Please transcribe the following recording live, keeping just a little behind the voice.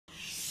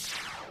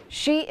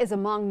She is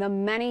among the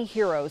many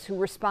heroes who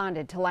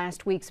responded to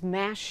last week's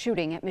mass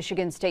shooting at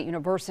Michigan State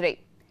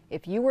University.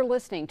 If you were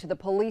listening to the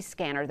police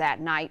scanner that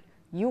night,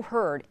 you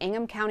heard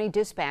Ingham County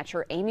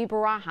dispatcher Aimee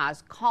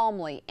Barajas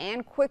calmly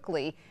and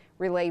quickly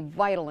relay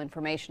vital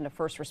information to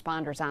first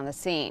responders on the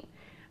scene.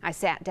 I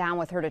sat down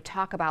with her to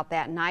talk about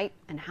that night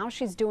and how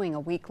she's doing a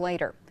week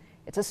later.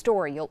 It's a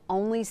story you'll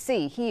only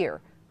see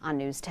here on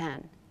News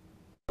 10.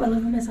 I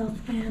live with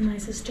myself and my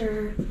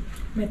sister.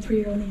 My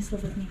 3-year-old niece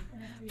live with me.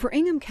 For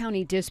Ingham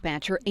County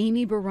dispatcher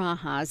Aimee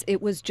Barajas,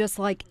 it was just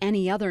like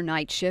any other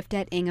night shift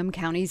at Ingham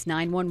County's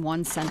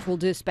 911 Central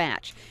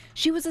Dispatch.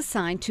 She was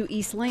assigned to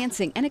East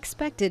Lansing and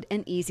expected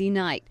an easy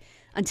night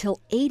until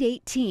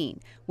 8:18,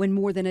 when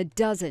more than a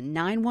dozen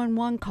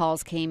 911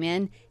 calls came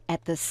in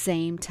at the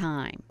same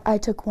time. I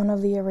took one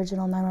of the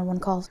original 911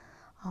 calls,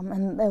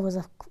 and it was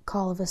a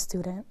call of a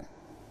student.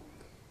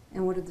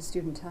 And what did the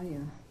student tell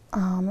you?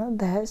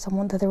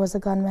 That there was a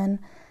gunman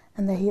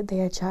and that they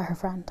had shot her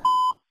friend.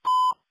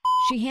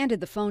 She handed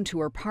the phone to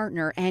her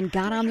partner and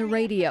got on the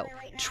radio,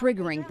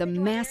 triggering the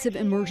massive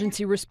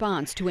emergency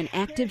response to an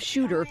active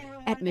shooter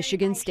at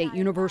Michigan State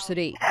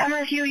University.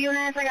 MSU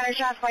units, I got a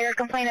shot fired,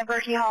 complaint at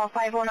Berkey Hall,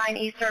 509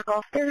 East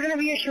Circle. There's going to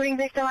be a shooting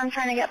victim. I'm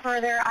trying to get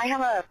further. I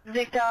have a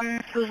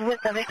victim who's with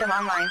the victim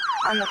online,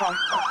 on the phone.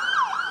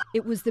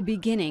 It was the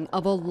beginning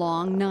of a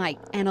long night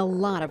and a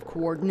lot of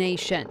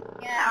coordination.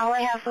 Yeah, all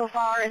I have so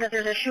far is that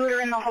there's a shooter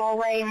in the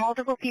hallway,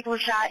 multiple people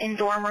shot in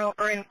dorm room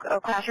or in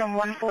classroom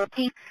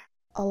 114.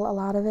 A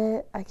lot of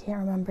it, I can't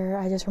remember.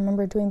 I just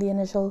remember doing the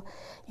initial,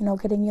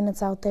 getting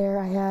units out there.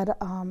 I had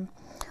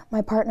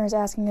my partners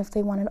asking if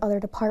they wanted other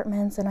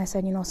departments, and I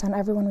said, send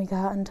everyone we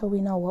got until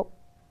we know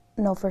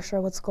for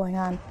sure what's going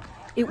on.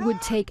 It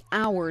would take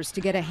hours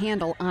to get a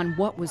handle on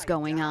what was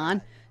going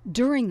on.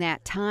 During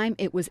that time,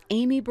 it was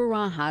Aimee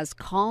Barajas'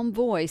 calm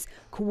voice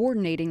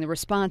coordinating the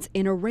response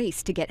in a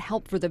race to get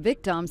help for the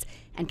victims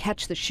and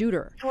catch the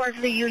shooter. Towards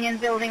the Union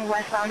Building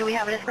westbound, do we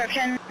have a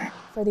description?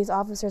 For these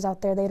officers out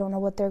there, they don't know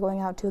what they're going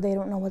out to. They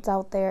don't know what's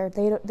out there.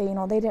 They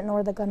didn't know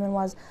where the gunman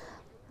was.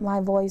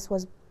 My voice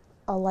was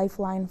a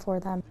lifeline for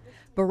them.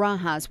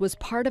 Barajas was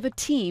part of a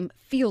team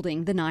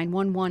fielding the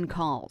 911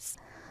 calls.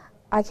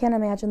 I can't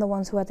imagine the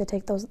ones who had to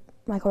take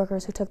my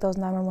coworkers who took those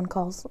 911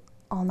 calls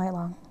all night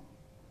long.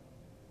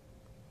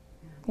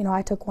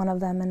 I took one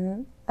of them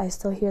and I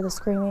still hear the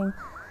screaming.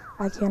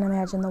 I can't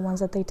imagine the ones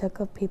that they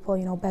took of people,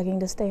 begging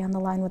to stay on the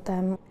line with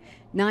them.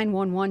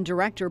 911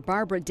 Director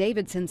Barbara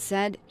Davidson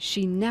said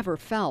she never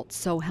felt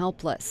so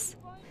helpless.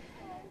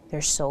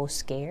 They're so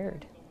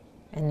scared,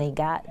 and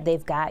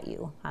they've got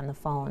you on the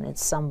phone.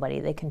 It's somebody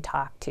they can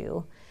talk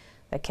to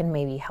that can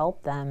maybe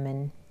help them,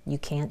 and you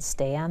can't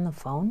stay on the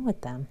phone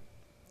with them.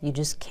 You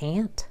just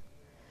can't.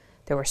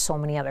 There were so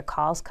many other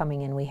calls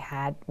coming in. We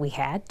had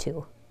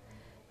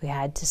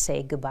to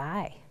say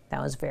goodbye.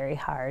 That was very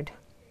hard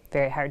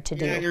to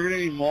do. Yeah, you're going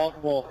to need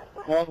multiple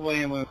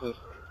ambulances.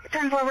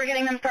 10-4, we're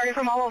getting them started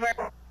from all over.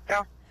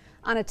 Go.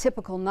 On a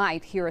typical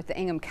night here at the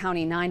Ingham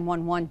County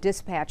 911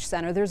 Dispatch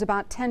Center, there's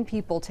about 10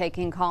 people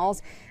taking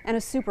calls and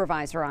a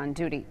supervisor on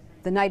duty.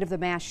 The night of the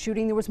mass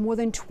shooting, there was more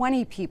than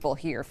 20 people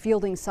here,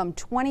 fielding some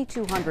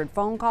 2,200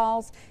 phone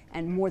calls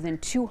and more than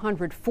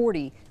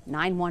 240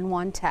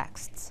 911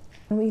 texts.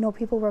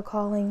 People were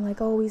calling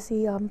like, oh, we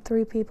see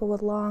 3 people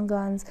with long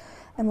guns,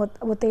 and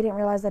what they didn't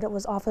realize that it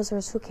was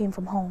officers who came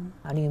from home.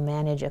 How do you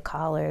manage a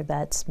caller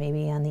that's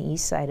maybe on the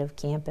east side of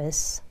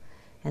campus,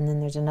 and then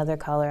there's another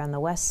caller on the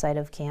west side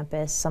of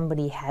campus?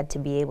 Somebody had to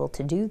be able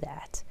to do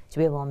that, to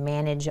be able to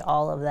manage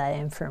all of that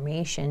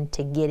information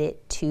to get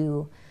it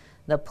to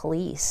the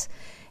police.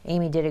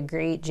 Aimee did a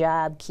great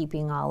job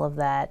keeping all of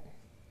that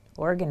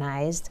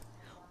organized.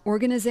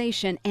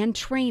 Organization and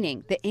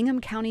training the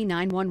Ingham County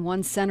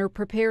 911 Center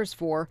prepares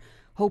for,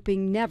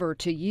 hoping never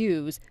to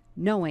use,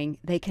 knowing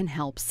they can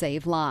help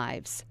save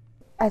lives.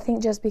 I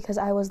think just because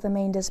I was the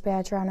main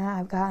dispatcher on it,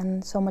 I've gotten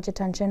so much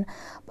attention,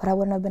 but I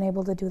wouldn't have been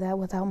able to do that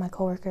without my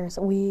coworkers.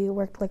 We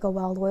worked like a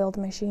well-oiled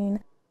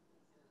machine.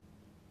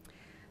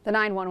 The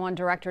 911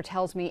 director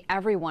tells me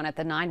everyone at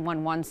the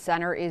 911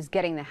 Center is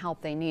getting the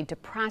help they need to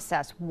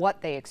process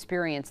what they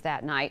experienced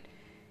that night.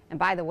 And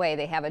by the way,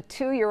 they have a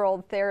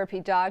 2-year-old therapy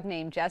dog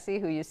named Jessie,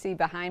 who you see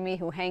behind me,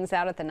 who hangs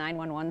out at the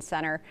 911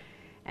 Center.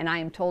 And I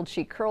am told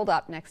she curled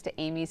up next to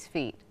Aimee's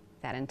feet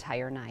that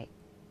entire night.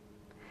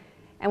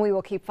 And we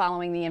will keep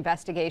following the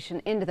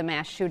investigation into the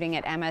mass shooting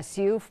at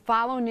MSU.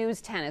 Follow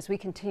News 10 as we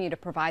continue to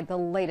provide the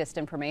latest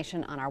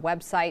information on our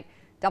website,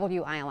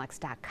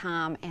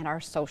 WILX.com, and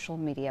our social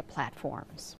media platforms.